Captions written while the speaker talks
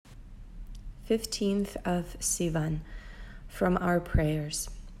15th of Sivan, from our prayers.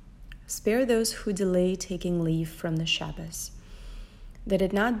 Spare those who delay taking leave from the Shabbos, that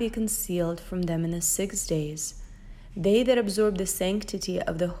it not be concealed from them in the 6 days, they that absorb the sanctity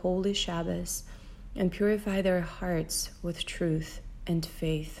of the holy Shabbos and purify their hearts with truth and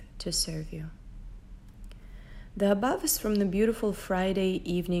faith to serve you. The above is from the beautiful Friday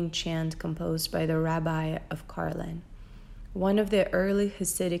evening chant composed by the Rabbi of Karlin, one of the early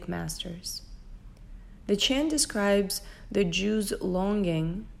Hasidic masters. The chant describes the Jew's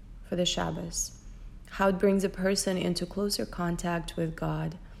longing for the Shabbos, how it brings a person into closer contact with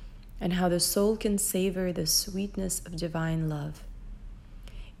God, and how the soul can savor the sweetness of divine love.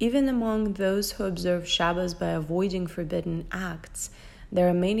 Even among those who observe Shabbos by avoiding forbidden acts, there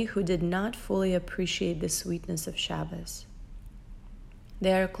are many who did not fully appreciate the sweetness of Shabbos.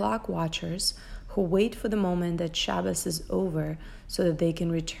 They are clock watchers who wait for the moment that Shabbos is over so that they can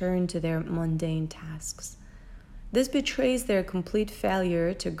return to their mundane tasks. This betrays their complete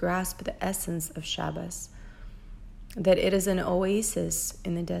failure to grasp the essence of Shabbos, that it is an oasis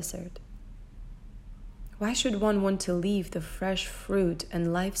in the desert. Why should one want to leave the fresh fruit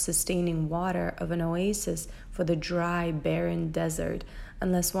and life-sustaining water of an oasis for the dry, barren desert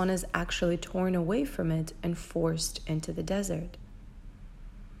unless one is actually torn away from it and forced into the desert?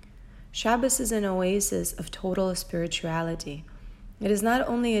 Shabbos is an oasis of total spirituality. It is not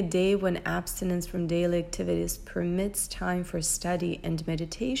only a day when abstinence from daily activities permits time for study and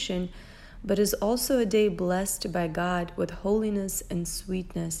meditation, but is also a day blessed by God with holiness and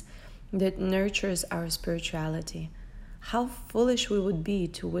sweetness that nurtures our spirituality. How foolish we would be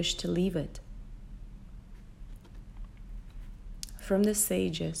to wish to leave it. From the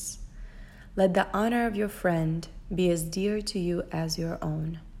sages, let the honor of your friend be as dear to you as your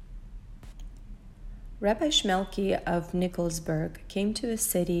own. Rabbi Shmelki of Nikolsburg came to a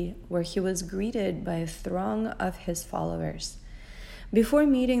city where he was greeted by a throng of his followers. Before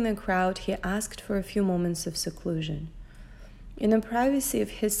meeting the crowd, he asked for a few moments of seclusion. In the privacy of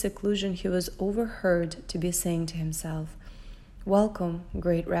his seclusion, he was overheard to be saying to himself, "Welcome,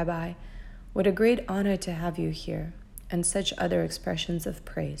 great Rabbi. What a great honor to have you here," and such other expressions of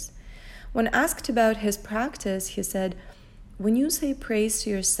praise. When asked about his practice, he said, "When you say praise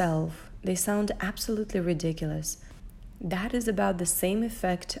to yourself, they sound absolutely ridiculous. That is about the same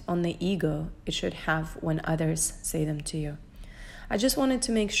effect on the ego it should have when others say them to you. I just wanted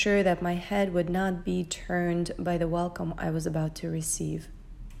to make sure that my head would not be turned by the welcome I was about to receive."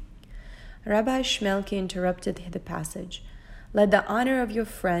 Rabbi Shmelki interrupted the passage. "Let the honor of your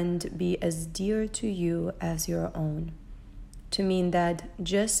friend be as dear to you as your own," to mean that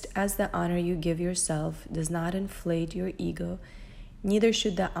just as the honor you give yourself does not inflate your ego, neither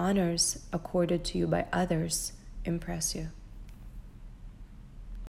should the honors accorded to you by others impress you.